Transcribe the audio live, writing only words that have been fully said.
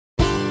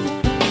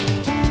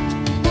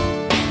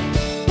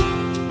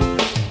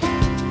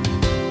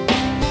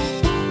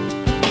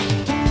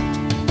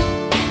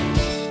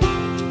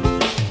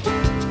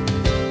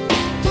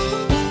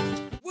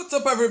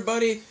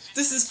everybody,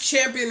 this is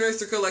Champion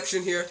Racer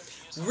Collection here.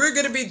 We're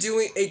going to be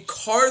doing a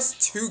Cars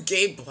 2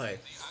 gameplay.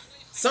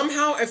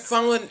 Somehow I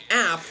found an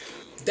app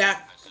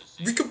that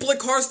we can play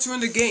Cars 2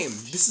 in the game.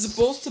 This is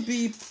supposed to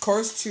be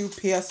Cars 2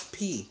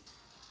 PSP.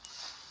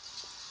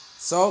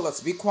 So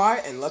let's be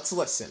quiet and let's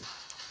listen.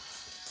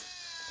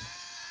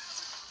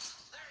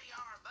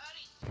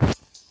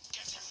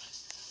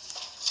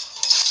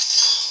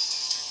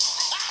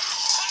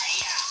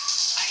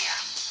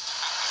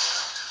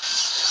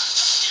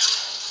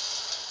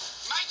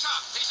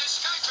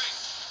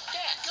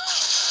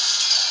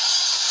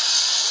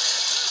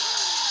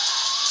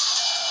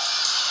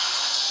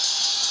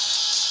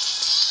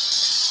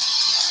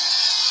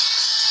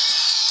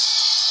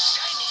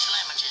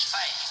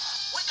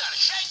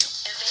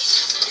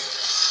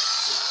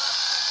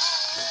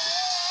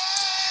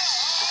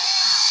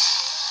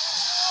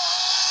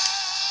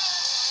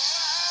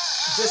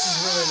 This is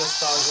really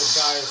nostalgic,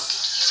 guys.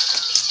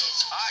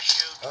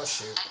 Oh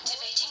shoot.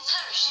 Activating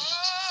parachute.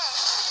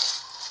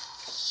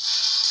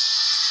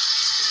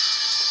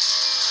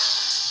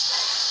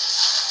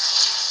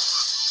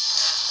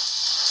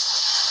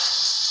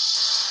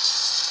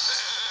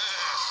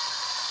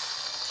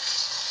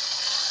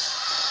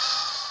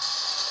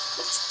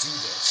 Let's do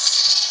this.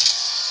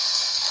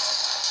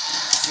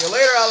 See you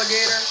later,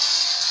 alligator.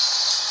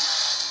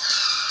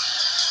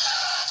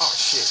 Oh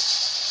shit.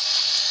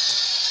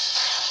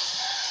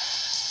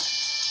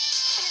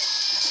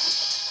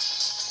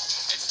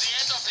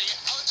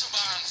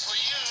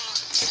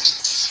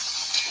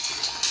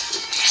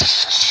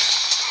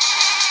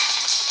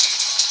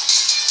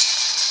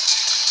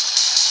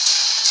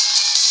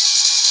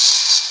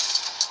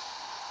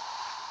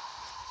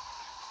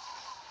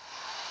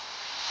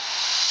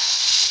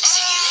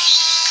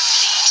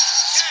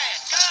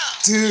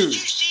 Dude. Did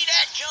you see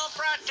that jump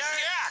right there?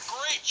 Yeah,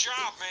 great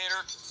job,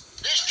 Mater.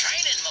 This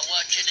training we're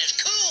watching is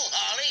cool,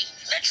 Holly.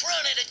 Let's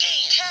run it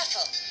again.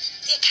 Careful.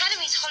 The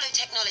Academy's hollow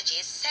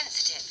technology is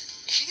sensitive.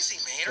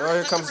 Easy, Mater.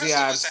 Oh, here comes the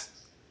ads.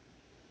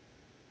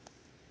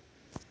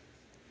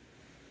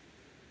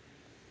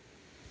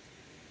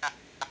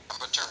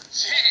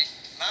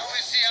 Now we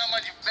see how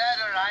much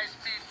better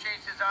high-speed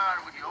chases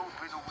are with the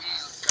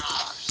open-wheel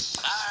cars.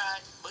 All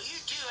right, but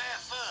you two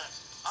have fun.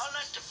 I'll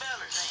let the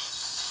fellas in.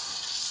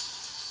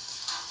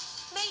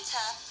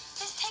 Mater,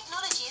 this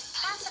technology is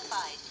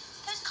classified.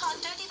 Those cars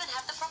don't even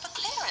have the proper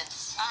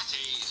clearance. At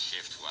ease,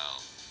 Shift-12.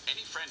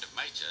 Any friend of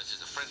Mater's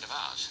is a friend of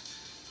ours.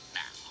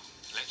 Now,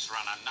 let's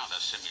run another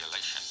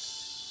simulation.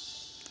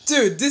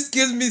 Dude, this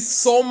gives me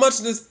so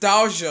much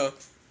nostalgia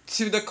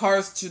to the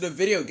Cars 2 the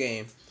video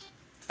game.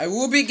 I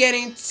will be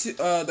getting to,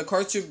 the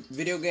Cars 2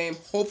 video game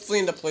hopefully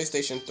in the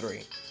PlayStation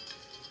 3.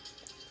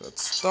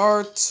 Let's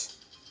start.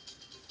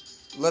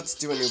 Let's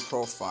do a new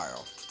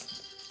profile.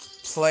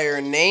 Player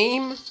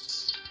name.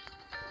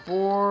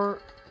 Oh,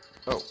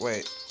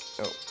 wait.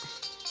 Oh.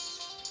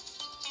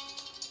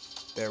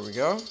 There we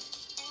go.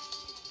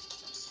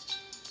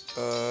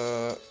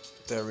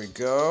 There we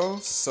go.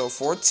 So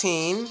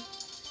 14.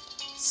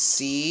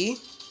 C.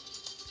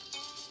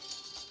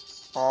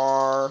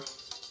 R.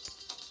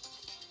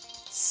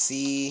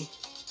 C.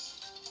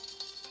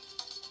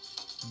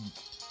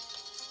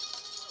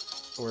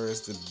 Where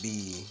is the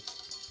B?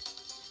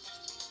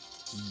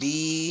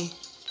 B.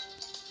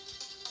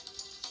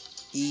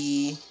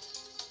 E.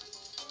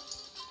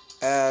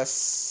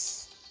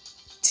 S.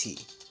 T.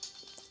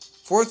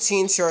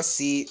 14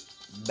 CRC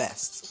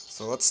best.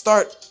 So let's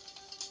start.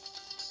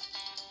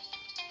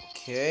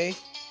 Okay.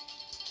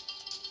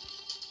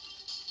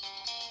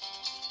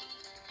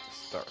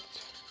 Start.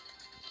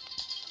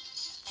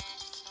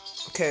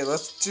 Okay,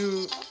 let's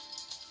do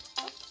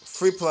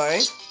free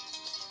play.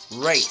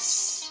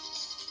 Race.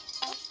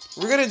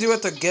 We're gonna do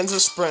it against a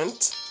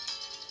sprint.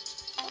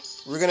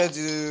 We're gonna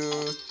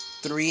do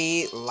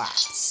 3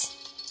 laps.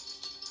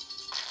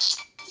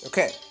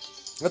 Okay,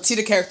 let's see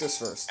the characters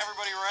first.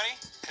 Everybody ready?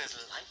 Because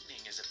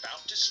lightning is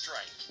about to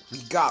strike. We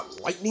got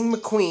Lightning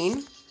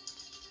McQueen.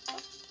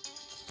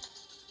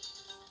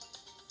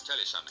 Tell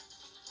you something.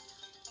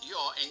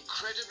 You're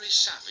incredibly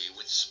savvy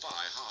with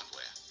spy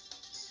hardware.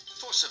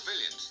 For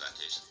civilians, that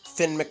is.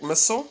 Finn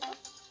McMissile. Who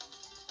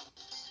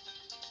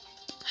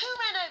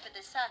ran over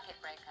the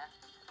circuit breaker?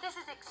 This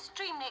is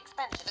extremely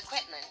expensive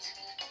equipment.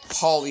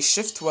 Polly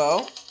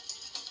Shiftwell.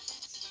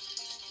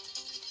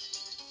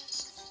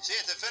 See you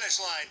at the finish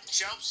line,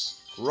 chumps.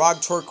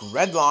 Rod Torque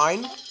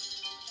Redline.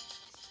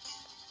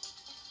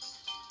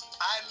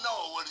 I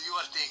know what you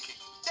are thinking.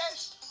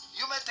 Yes,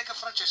 you might take a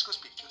Francesco's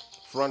picture.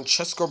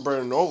 Francesco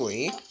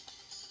Bernoulli.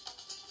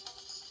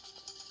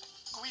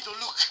 Guido,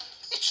 look.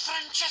 It's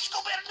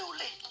Francesco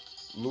Bernoulli.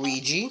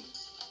 Luigi.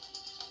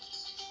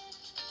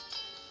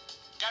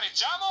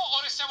 Gareggiamo o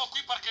restiamo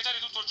qui parcheggiare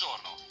tutto il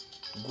giorno?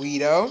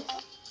 Guido.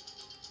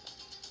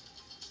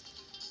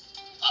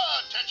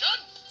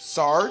 Attention.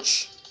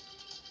 Sarge.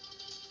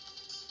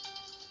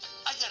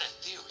 I got a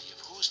theory of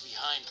who's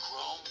behind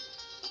Chrome,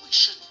 but we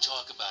shouldn't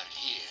talk about it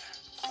here.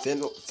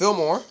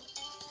 Fillmore.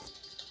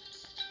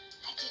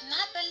 I did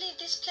not believe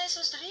this place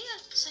was real,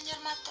 Senor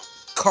Mato.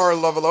 Car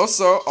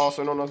Loveloso,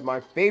 also known as my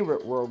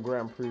favorite World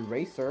Grand Prix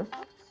racer.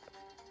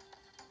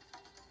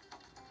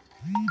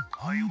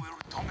 I will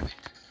dominate.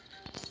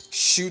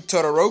 Shu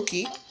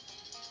Todoroki.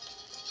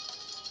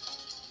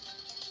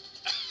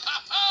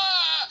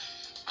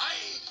 I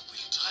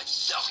will drive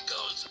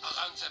circles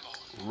around them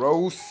all.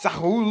 Rose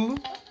Sahul.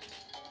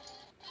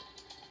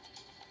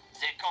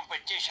 The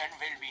competition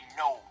will be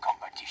no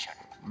competition.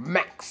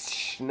 Max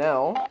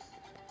Schnell.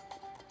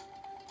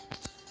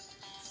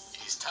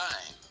 It is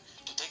time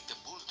to take the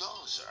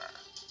bulldozer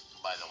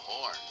by the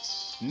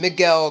horns.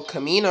 Miguel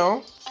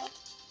Camino.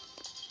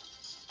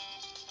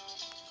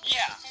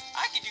 Yeah,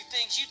 I can do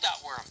things you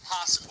thought were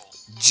impossible.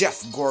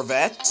 Jeff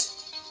Gorvette.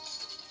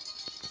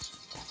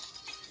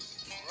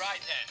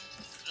 Right then,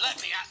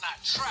 let me at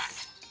that track.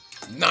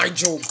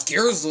 Nigel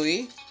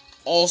Gearsley,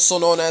 also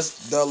known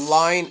as the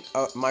line,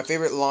 my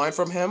favorite line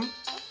from him.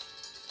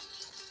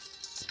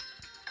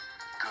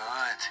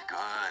 Good,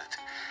 good.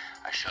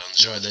 I shall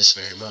enjoy this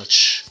very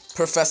much.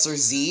 Professor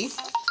Z.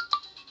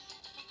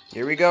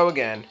 Here we go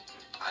again.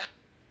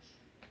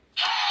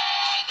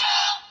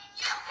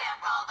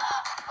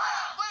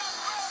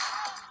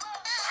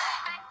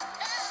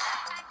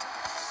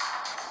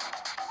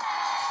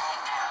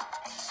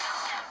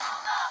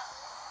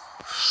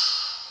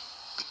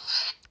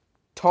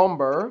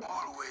 Tomber.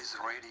 Always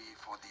ready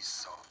for this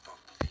sort of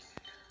thing.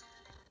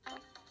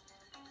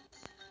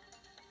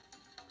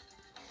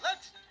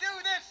 Let's do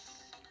this!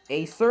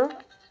 Acer.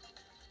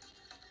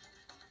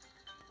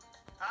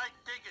 I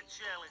take a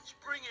challenge.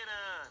 Bring it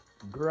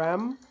on.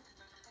 Graham.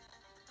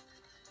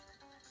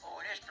 Oh,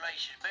 this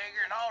place is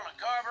bigger than all of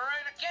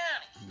Carburetor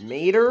County.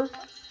 Mater.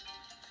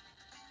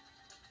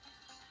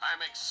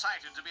 I'm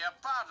excited to be a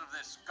part of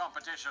this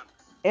competition.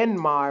 And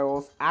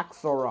Miles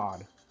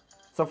Axelrod.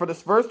 So for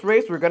this first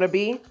race, we're gonna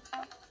be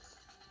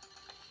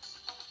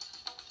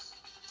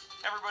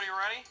Everybody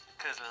ready?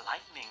 Because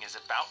lightning is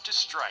about to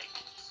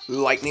strike.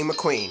 Lightning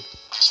McQueen.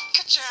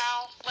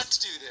 Ka-chow! Let's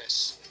do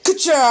this.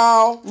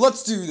 Ka-chow!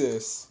 Let's do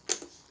this.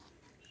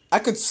 I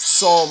could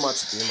so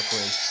much be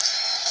McQueen.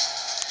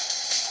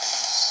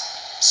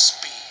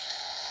 Speed.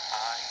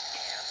 I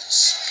am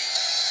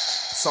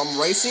speed. So I'm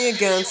racing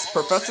against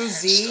Professor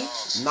Z,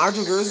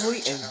 Nigel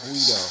Gearsley, and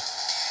Guido.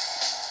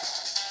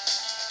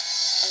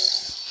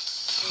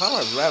 How do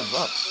I rev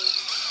up?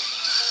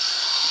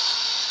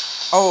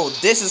 Oh,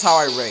 this is how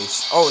I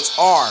race. Oh, it's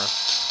R.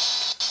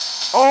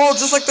 Oh,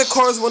 just like the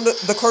cars when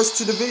the cars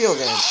to the video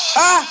game.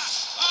 Ah!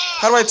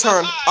 How do I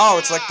turn? Oh,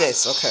 it's like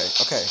this. Okay,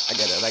 okay. I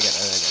get it. I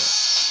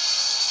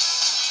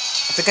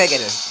think I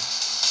get it.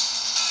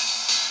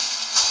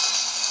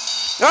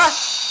 Ah!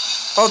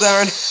 Oh,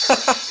 darn.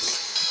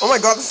 Oh my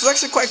god, this is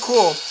actually quite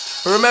cool.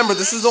 But remember,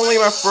 this is only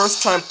my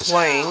first time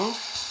playing.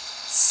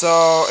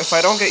 So, if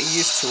I don't get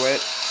used to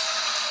it...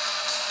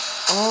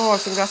 Oh, I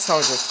think that's how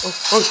it is.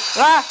 Oh,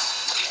 ah!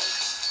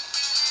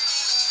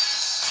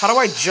 How do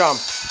I jump?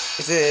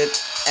 Is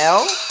it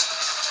L?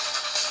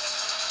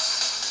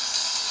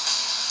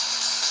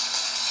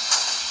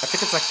 I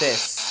think it's like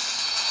this.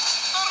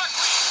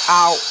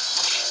 Ow.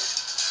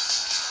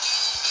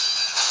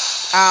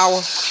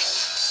 Ow.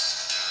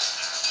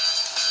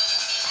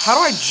 How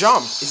do I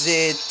jump? Is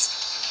it...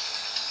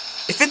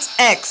 If it's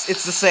X,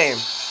 it's the same.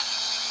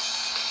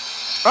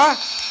 Ah!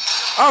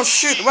 Oh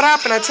shoot, what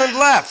happened? I turned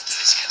left.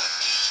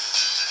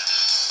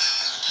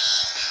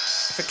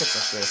 I think it's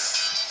like this.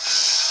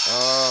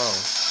 Oh.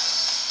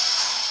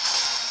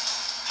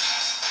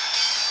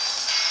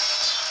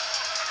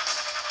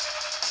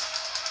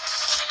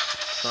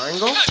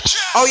 Triangle?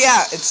 Oh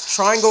yeah, it's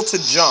triangle to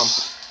jump.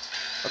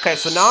 Okay,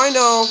 so now I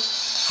know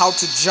how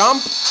to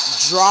jump,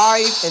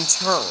 drive, and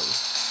turn.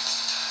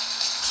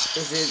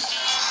 Is it...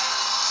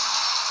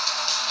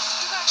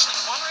 You've actually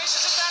won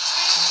races at that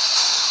speed?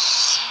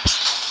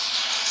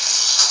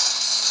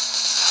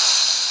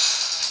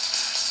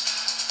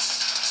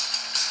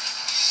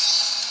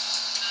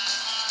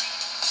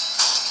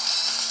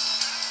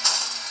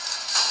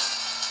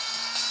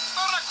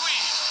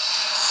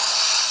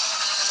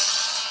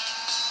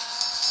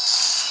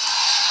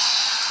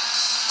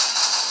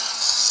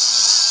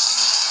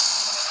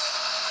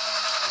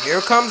 Here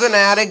comes an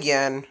ad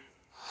again.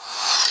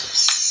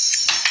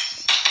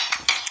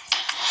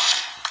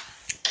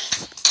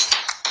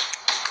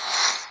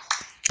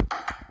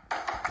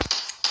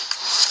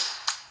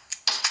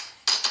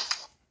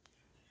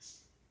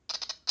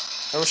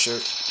 Oh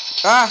shoot.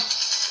 Ah!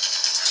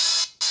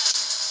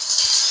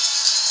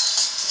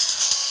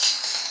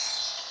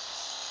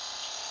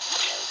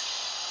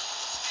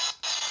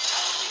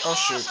 Oh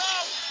shoot.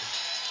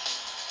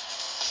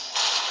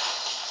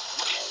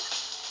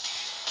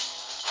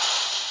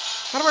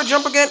 How do I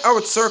jump again? Oh,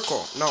 it's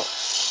circle. No.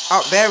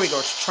 Oh, there we go.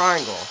 It's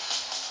triangle.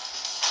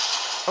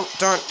 Oh,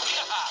 darn.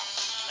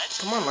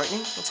 Come on,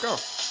 Lightning. Let's go.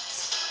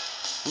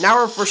 Now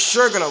we're for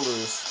sure gonna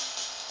lose.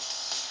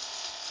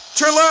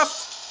 Turn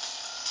left!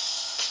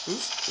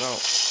 Oops. No.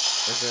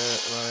 Is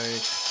it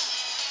like...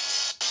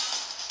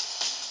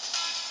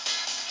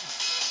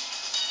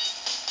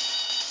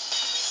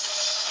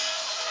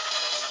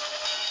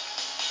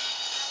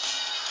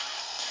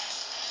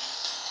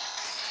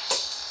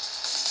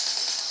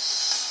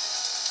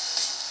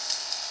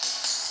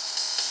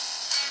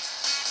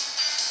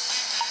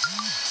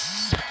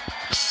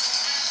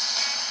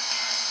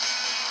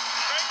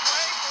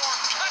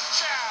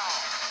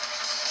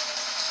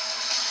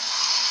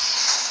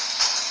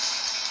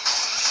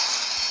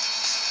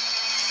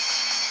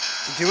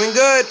 Doing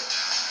good.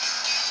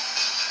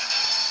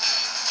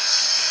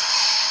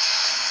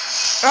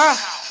 Ah!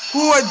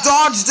 Ooh, I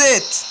dodged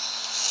it!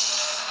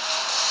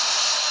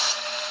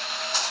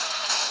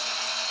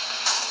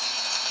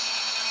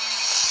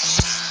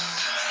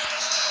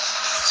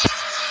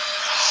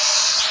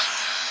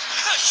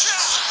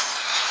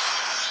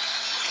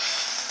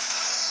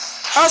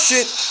 Oh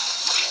shit!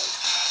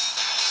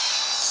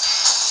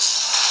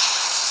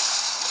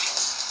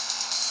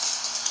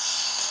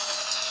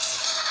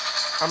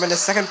 I'm in the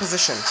second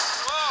position.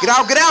 Get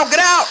out, get out, get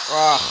out!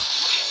 Ugh.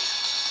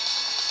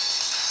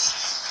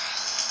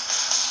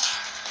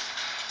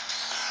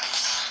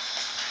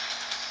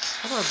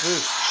 How do I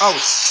boost? Oh,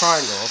 it's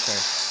triangle, okay.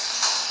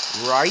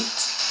 Right?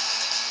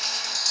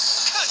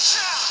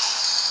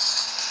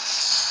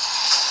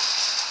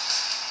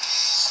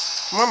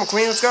 Come on,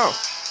 McQueen, let's go.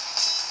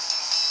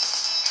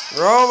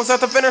 We're almost at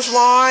the finish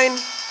line. Woo!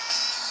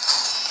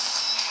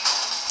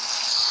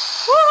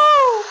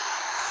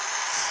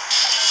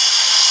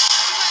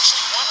 You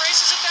actually won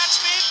races at that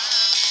speed?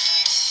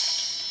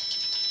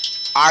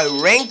 I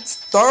ranked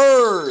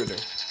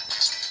third.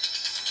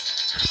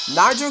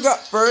 Nigel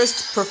got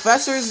first,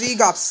 Professor Z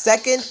got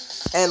second,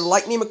 and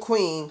Lightning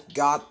McQueen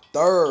got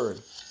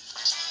third.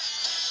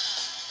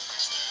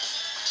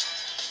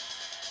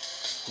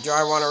 Do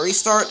I want to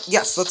restart?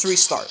 Yes, let's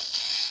restart.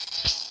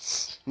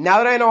 Now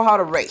that I know how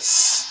to race,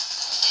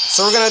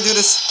 so we're gonna do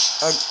this.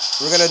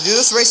 We're gonna do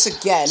this race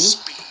again,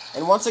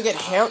 and once I get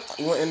the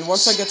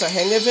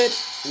hang of it,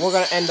 we're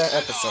gonna end the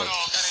episode.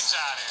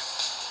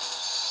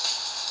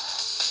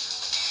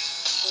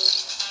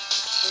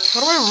 How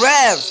do I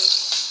rev?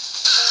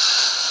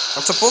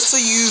 I'm supposed to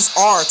use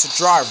R to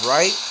drive,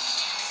 right?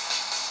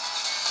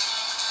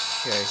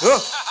 Okay.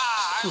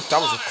 Ooh, that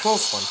was a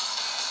close one.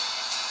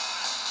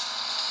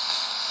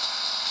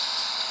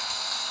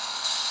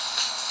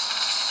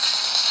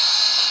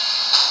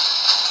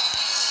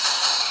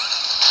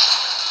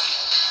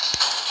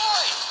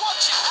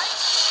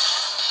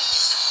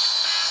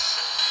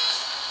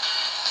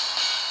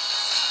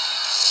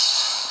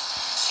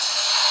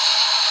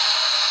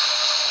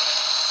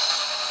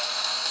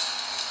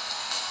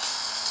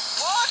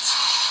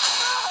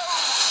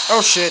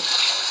 Oh shit.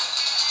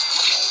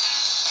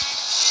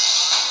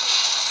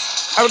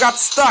 I got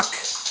stuck.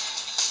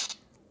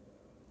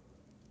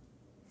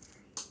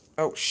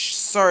 Oh,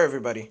 sorry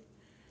everybody.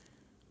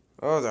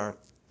 Oh darn.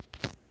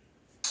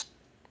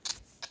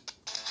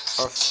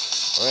 Oh,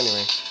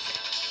 anyway.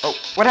 Oh,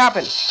 what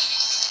happened?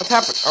 What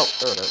happened? Oh,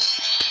 there it is.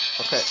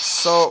 Okay,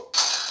 so.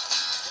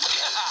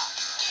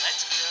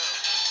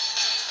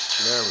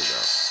 There we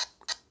go.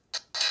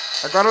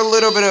 I got a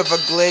little bit of a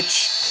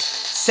glitch.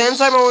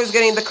 Since I'm always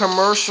getting the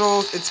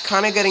commercials, it's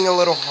kind of getting a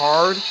little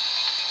hard.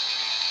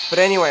 But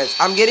anyways,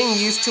 I'm getting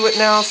used to it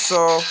now,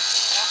 so...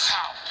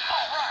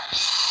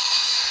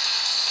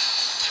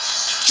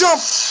 Jump!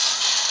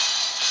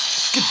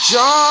 Good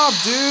job,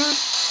 dude!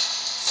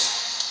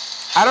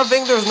 I don't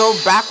think there's no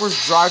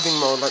backwards driving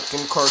mode like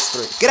in Cars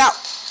 3. Get out!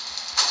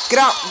 Get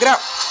out! Get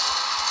out!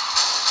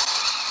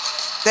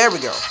 There we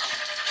go.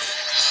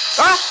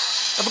 Ah!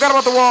 I forgot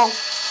about the wall.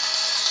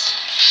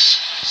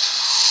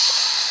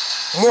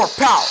 More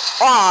power.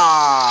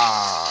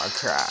 Ah, I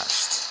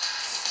crashed.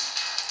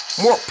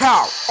 More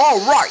power. All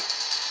right.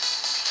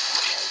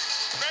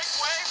 Make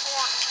way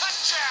for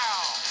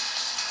touchdown.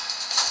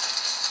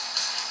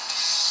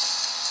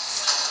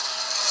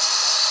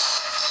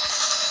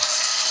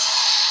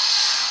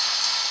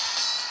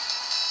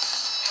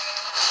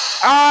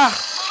 Ah.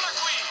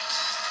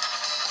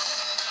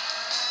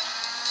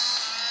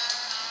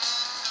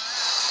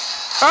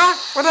 Ah,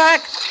 what the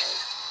heck?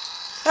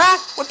 Ah,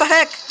 what the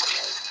heck?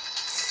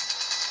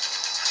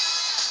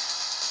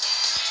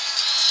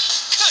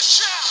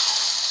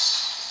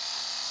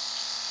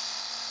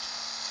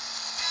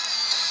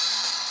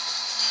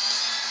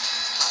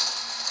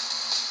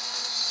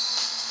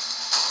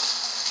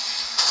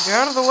 Get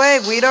out of the way,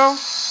 Guido.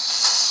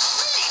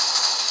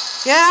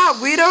 Yeah,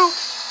 Guido.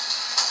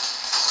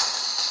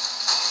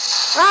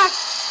 Ah.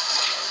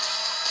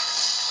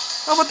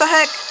 Oh, what the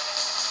heck?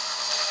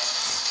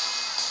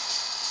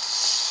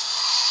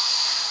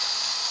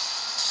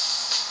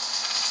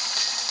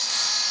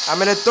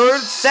 I'm in a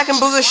second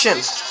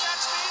position.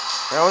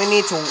 I only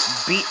need to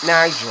beat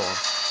Nigel.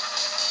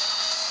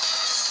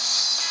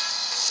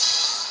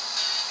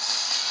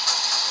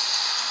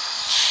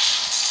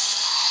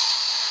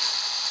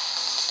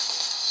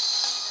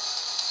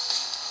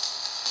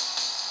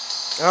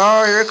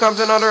 Oh, here comes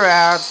another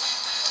ad.